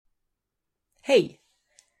Hej!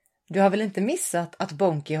 Du har väl inte missat att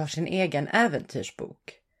Bonky har sin egen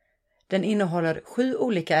äventyrsbok? Den innehåller 7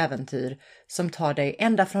 olika äventyr som tar dig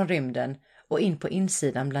ända från rymden och in på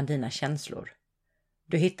insidan bland dina känslor.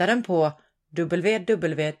 Du hittar den på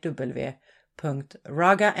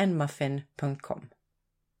www.ragaandmuffin.com.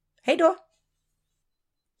 Hej då!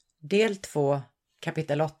 Del 2,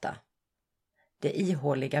 kapitel 8. Det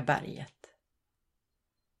ihåliga berget.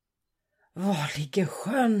 Var ligger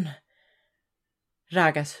sjön?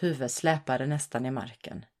 Ragas huvud släpade nästan i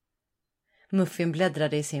marken. Muffin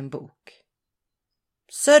bläddrade i sin bok.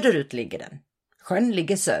 Söderut ligger den. Sjön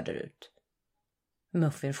ligger söderut.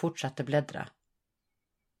 Muffin fortsatte bläddra.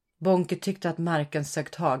 Bonky tyckte att marken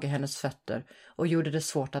sög tag i hennes fötter och gjorde det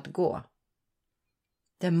svårt att gå.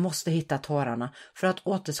 De måste hitta tårarna för att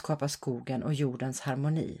återskapa skogen och jordens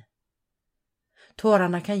harmoni.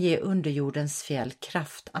 Tårarna kan ge underjordens fjäll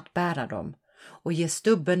kraft att bära dem och ge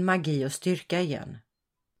stubben magi och styrka igen.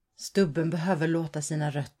 Stubben behöver låta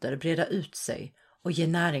sina rötter breda ut sig och ge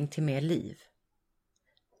näring till mer liv.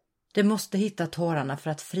 De måste hitta tårarna för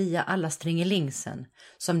att fria alla stringelingsen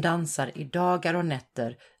som dansar i dagar och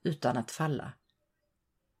nätter utan att falla.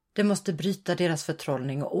 De måste bryta deras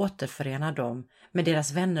förtrollning och återförena dem med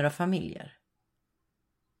deras vänner och familjer.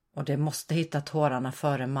 Och de måste hitta tårarna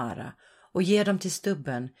före Mara och ge dem till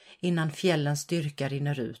stubben innan fjällens styrka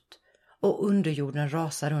rinner ut och underjorden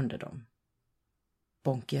rasar under dem.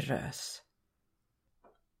 Bonky rös.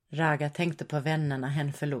 Raga tänkte på vännerna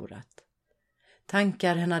hen förlorat.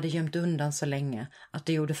 Tankar hen hade gömt undan så länge att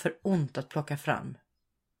det gjorde för ont att plocka fram.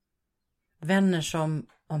 Vänner som,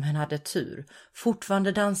 om hen hade tur,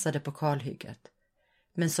 fortfarande dansade på kalhygget,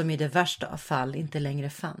 men som i det värsta av fall inte längre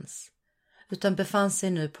fanns, utan befann sig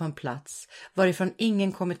nu på en plats varifrån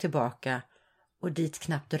ingen kommit tillbaka och dit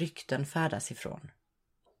knappt rykten färdas ifrån.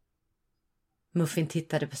 Muffin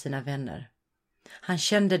tittade på sina vänner. Han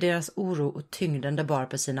kände deras oro och tyngden det bar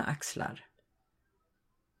på sina axlar.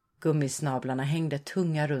 Gummisnablarna hängde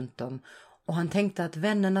tunga runt dem och han tänkte att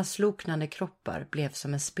vännernas sloknande kroppar blev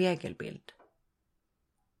som en spegelbild.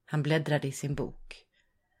 Han bläddrade i sin bok.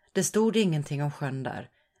 Det stod ingenting om sjön där,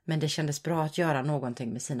 men det kändes bra att göra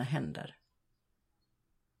någonting med sina händer.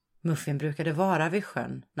 Muffin brukade vara vid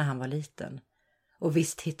sjön när han var liten, och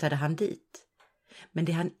visst hittade han dit. Men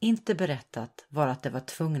det han inte berättat var att de var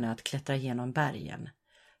tvungna att klättra genom bergen,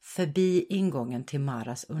 förbi ingången till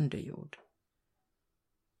Maras underjord.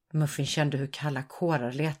 Muffin kände hur kalla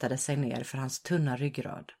kårar letade sig ner för hans tunna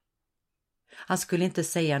ryggrad. Han skulle inte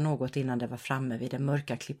säga något innan de var framme vid de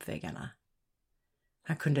mörka klippväggarna.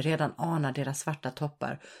 Han kunde redan ana deras svarta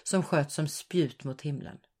toppar som sköt som spjut mot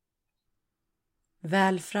himlen.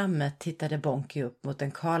 Väl framme tittade Bonky upp mot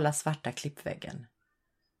den kala svarta klippväggen.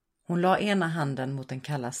 Hon la ena handen mot den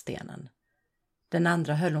kalla stenen. Den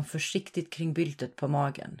andra höll hon försiktigt kring byltet på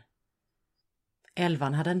magen.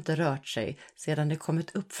 Älvan hade inte rört sig sedan det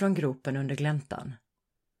kommit upp från gropen under gläntan.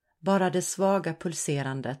 Bara det svaga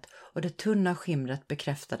pulserandet och det tunna skimret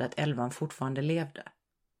bekräftade att älvan fortfarande levde.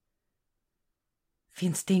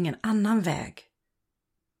 Finns det ingen annan väg?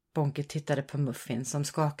 Bonky tittade på Muffin som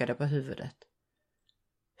skakade på huvudet.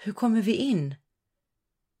 Hur kommer vi in?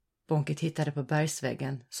 Bonky tittade på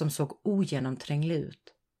bergsväggen som såg ogenomtränglig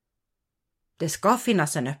ut. Det ska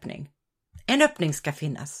finnas en öppning. En öppning ska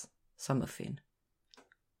finnas, sa Muffin.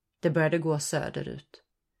 Det började gå söderut.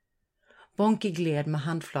 Bonky gled med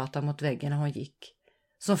handflatan mot väggen när hon gick,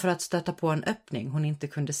 som för att stöta på en öppning hon inte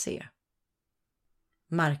kunde se.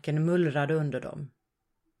 Marken mullrade under dem.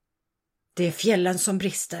 Det är fjällen som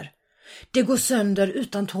brister. Det går sönder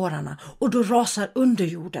utan tårarna och då rasar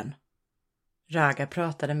underjorden. Raga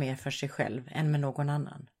pratade mer för sig själv än med någon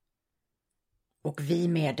annan. Och vi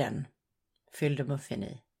med den, fyllde Muffin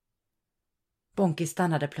i. Bonky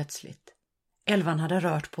stannade plötsligt. Älvan hade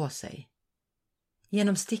rört på sig.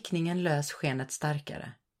 Genom stickningen lös skenet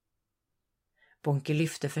starkare. Bonky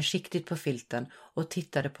lyfte försiktigt på filten och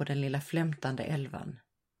tittade på den lilla flämtande älvan.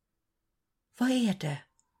 Vad är det?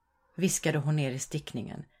 Viskade hon ner i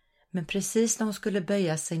stickningen, men precis när hon skulle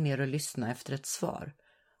böja sig ner och lyssna efter ett svar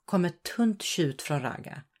kom ett tunt tjut från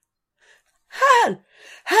Raga.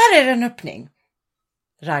 Här är en öppning!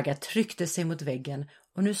 Raga tryckte sig mot väggen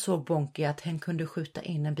och nu såg Bonky att hen kunde skjuta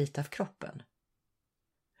in en bit av kroppen.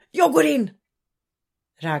 Jag går in!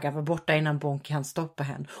 Raga var borta innan Bonky hann stoppa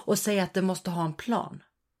henne och säga att de måste ha en plan.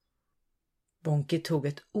 Bonky tog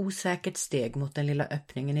ett osäkert steg mot den lilla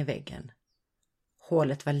öppningen i väggen.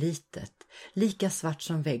 Hålet var litet, lika svart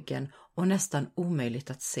som väggen och nästan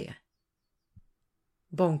omöjligt att se.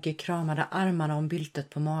 Bonky kramade armarna om byltet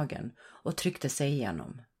på magen och tryckte sig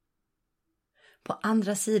igenom. På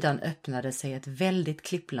andra sidan öppnade sig ett väldigt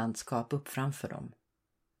klipplandskap upp framför dem.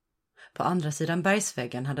 På andra sidan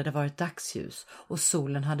bergsväggen hade det varit dagsljus och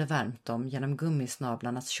solen hade värmt dem genom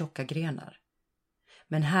gummisnablarnas tjocka grenar.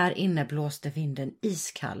 Men här inne blåste vinden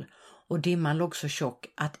iskall och dimman låg så tjock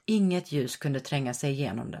att inget ljus kunde tränga sig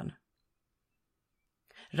igenom den.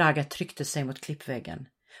 Raga tryckte sig mot klippväggen,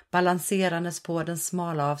 balanserandes på den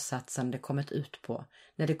smala avsatsen det kommit ut på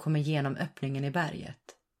när det kom igenom öppningen i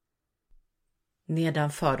berget.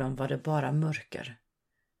 Nedanför dem var det bara mörker.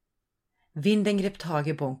 Vinden grep tag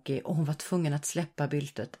i Bonki och hon var tvungen att släppa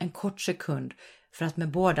byltet en kort sekund för att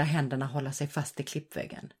med båda händerna hålla sig fast i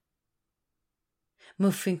klippväggen.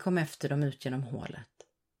 Muffin kom efter dem ut genom hålet.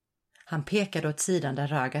 Han pekade åt sidan där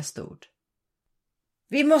Raga stod.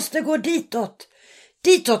 Vi måste gå ditåt!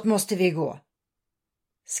 Ditåt måste vi gå!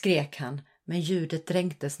 Skrek han, men ljudet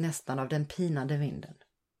dränktes nästan av den pinande vinden.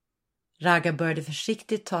 Raga började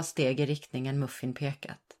försiktigt ta steg i riktningen Muffin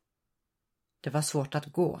pekat. Det var svårt att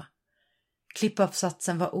gå.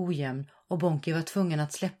 Klippavsatsen var ojämn och Bonki var tvungen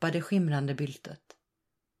att släppa det skimrande byltet.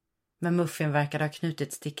 Men Muffin verkade ha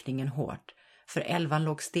knutit stickningen hårt, för älvan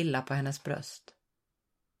låg stilla på hennes bröst.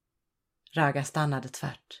 Raga stannade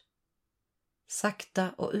tvärt.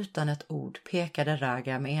 Sakta och utan ett ord pekade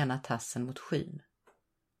Raga med ena tassen mot skyn.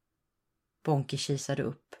 Bonki kisade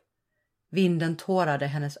upp. Vinden tårade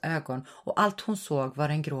hennes ögon och allt hon såg var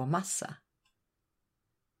en grå massa.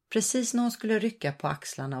 Precis när hon skulle rycka på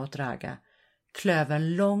axlarna åt Raga klöv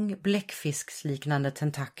en lång bläckfisksliknande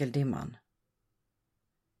tentakel dimman.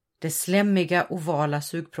 De slämmiga ovala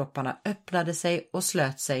sugpropparna öppnade sig och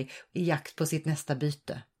slöt sig i jakt på sitt nästa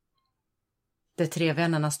byte. De 3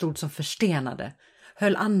 vännerna stod som förstenade,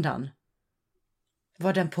 höll andan.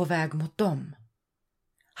 Var den på väg mot dem?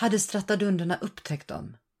 Hade stratadunderna upptäckt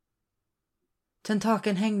dem?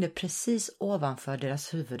 Tentakeln hängde precis ovanför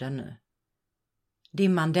deras huvuden nu.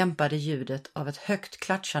 Dimman dämpade ljudet av ett högt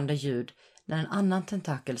klatschande ljud när en annan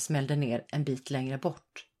tentakel smällde ner en bit längre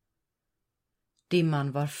bort.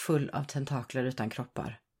 Dimman var full av tentakler utan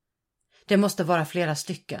kroppar. Det måste vara flera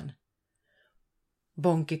stycken.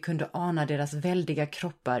 Bonki kunde ana deras väldiga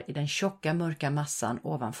kroppar i den tjocka mörka massan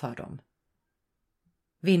ovanför dem.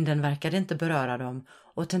 Vinden verkade inte beröra dem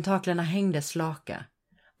och tentaklerna hängde slaka.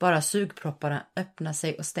 Bara sugpropparna öppnade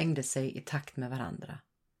sig och stängde sig i takt med varandra.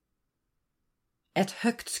 Ett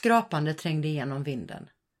högt skrapande trängde igenom vinden.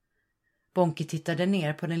 Bonki tittade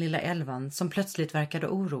ner på den lilla älvan som plötsligt verkade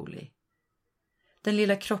orolig. Den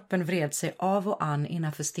lilla kroppen vred sig av och an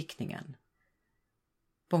innanför stickningen.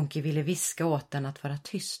 Bonki ville viska åt den att vara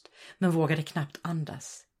tyst, men vågade knappt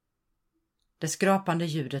andas. Det skrapande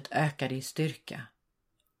ljudet ökade i styrka.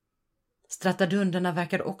 Stratadunderna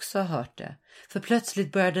verkade också ha hört det, för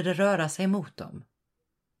plötsligt började det röra sig mot dem.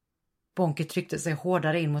 Bonki tryckte sig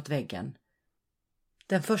hårdare in mot väggen.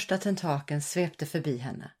 Den första tentakeln svepte förbi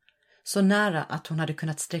henne, så nära att hon hade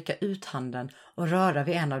kunnat sträcka ut handen och röra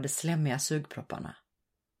vid en av de slämmiga sugpropparna.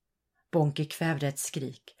 Bonki kvävde ett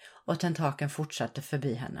skrik och tentakeln fortsatte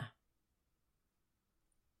förbi henne.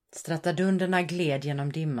 Stratadunderna gled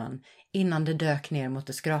genom dimman innan det dök ner mot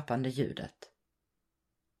det skrapande ljudet.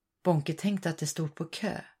 Bonki tänkte att det stod på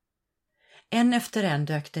kö. En efter en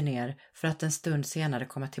dök det ner för att en stund senare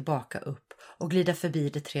komma tillbaka upp och glida förbi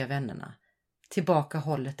de 3 vännerna, tillbaka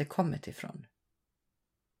hållet det kommit ifrån.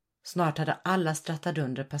 Snart hade alla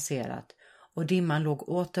stratadunder passerat och dimman låg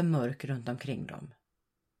åter mörk runt omkring dem.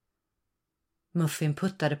 Muffin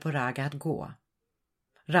puttade på Raga att gå.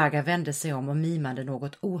 Raga vände sig om och mimade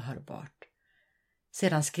något ohörbart.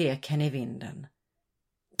 Sedan skrek henne i vinden.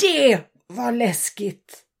 Det var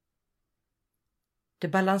läskigt! Det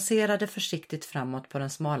balanserade försiktigt framåt på den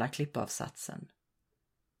smala klippavsatsen.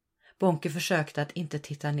 Bonki försökte att inte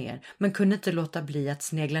titta ner, men kunde inte låta bli att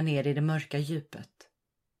snegla ner i det mörka djupet.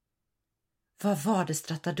 Vad var det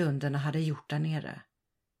stratadunderna hade gjort där nere?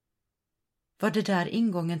 Var det där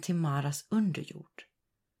ingången till Maras underjord?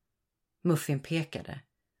 Muffin pekade.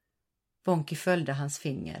 Bonki följde hans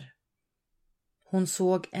finger. Hon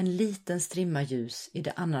såg en liten strimma ljus i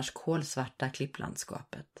det annars kolsvarta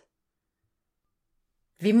klipplandskapet.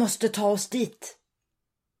 Vi måste ta oss dit!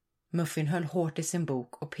 Muffin höll hårt i sin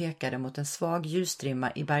bok och pekade mot en svag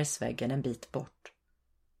ljusstrimma i bergsväggen en bit bort.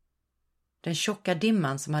 Den tjocka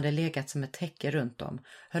dimman som hade legat som ett täcke runt dem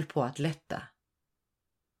höll på att lätta.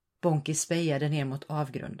 Bonki spejade ner mot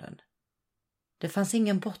avgrunden. Det fanns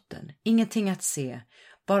ingen botten, ingenting att se,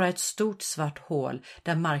 bara ett stort svart hål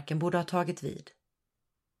där marken borde ha tagit vid.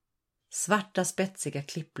 Svarta spetsiga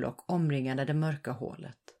klippblock omringade det mörka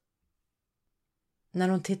hålet. När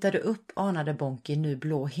hon tittade upp anade Bonki nu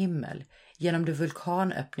blå himmel genom det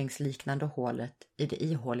vulkanöppningsliknande hålet i det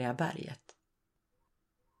ihåliga berget.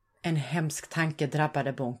 En hemsk tanke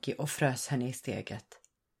drabbade Bonki och frös henne i steget.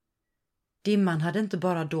 Dimman hade inte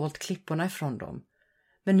bara dolt klipporna ifrån dem,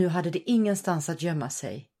 men nu hade det ingenstans att gömma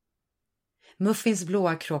sig. Muffins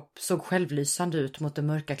blåa kropp såg självlysande ut mot de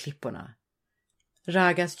mörka klipporna.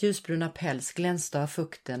 Ragas ljusbruna päls glänste av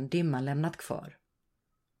fukten dimman lämnat kvar.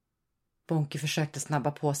 Bonki försökte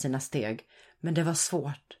snabba på sina steg, men det var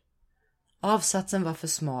svårt. Avsatsen var för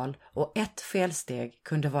smal och ett felsteg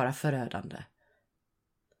kunde vara förödande.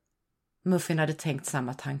 Muffin hade tänkt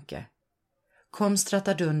samma tanke. Kom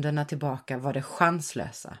stratadunderna tillbaka var det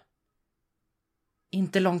chanslösa.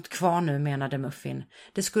 Inte långt kvar nu, menade Muffin.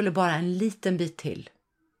 Det skulle bara en liten bit till.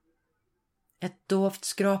 Ett dovt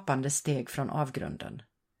skrapande steg från avgrunden.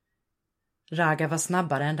 Raga var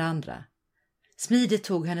snabbare än det andra. Smidigt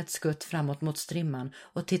tog han ett skutt framåt mot strimman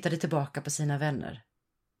och tittade tillbaka på sina vänner.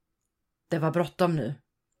 Det var bråttom nu.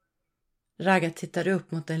 Raga tittade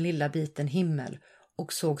upp mot den lilla biten himmel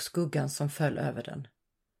och såg skuggan som föll över den.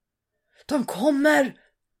 De kommer!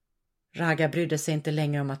 Raga brydde sig inte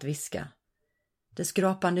längre om att viska. Det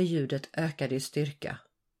skrapande ljudet ökade i styrka.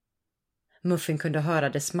 Muffin kunde höra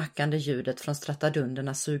det smackande ljudet från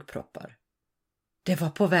stratadundernas sugproppar. Det var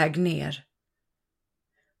på väg ner.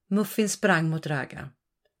 Muffin sprang mot Raga.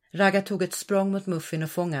 Raga tog ett språng mot Muffin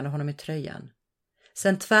och fångade honom i tröjan.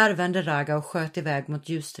 Sen tvärvände Raga och sköt iväg mot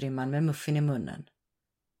ljusstrimman med Muffin i munnen.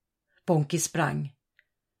 Bonki sprang.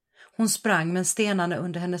 Hon sprang men stenarna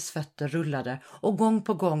under hennes fötter rullade och gång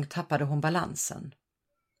på gång tappade hon balansen.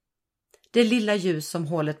 Det lilla ljus som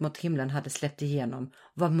hålet mot himlen hade släppt igenom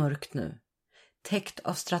var mörkt nu, täckt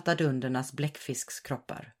av stratadundernas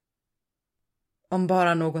bläckfiskskroppar. Om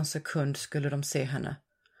bara någon sekund skulle de se henne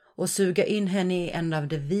och suga in henne i en av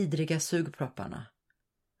de vidriga sugpropparna.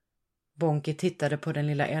 Bonki tittade på den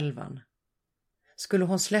lilla älvan. Skulle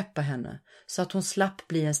hon släppa henne så att hon slapp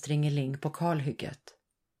bli en stringeling på kalhygget?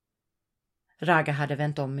 Raga hade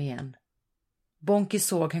vänt om igen. Bonki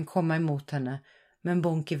såg henne komma emot henne, men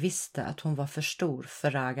Bonki visste att hon var för stor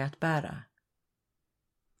för Raga att bära.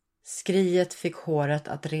 Skriet fick håret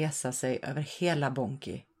att resa sig över hela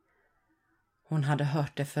Bonki. Hon hade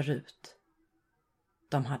hört det förut.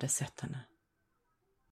 De hade sett henne.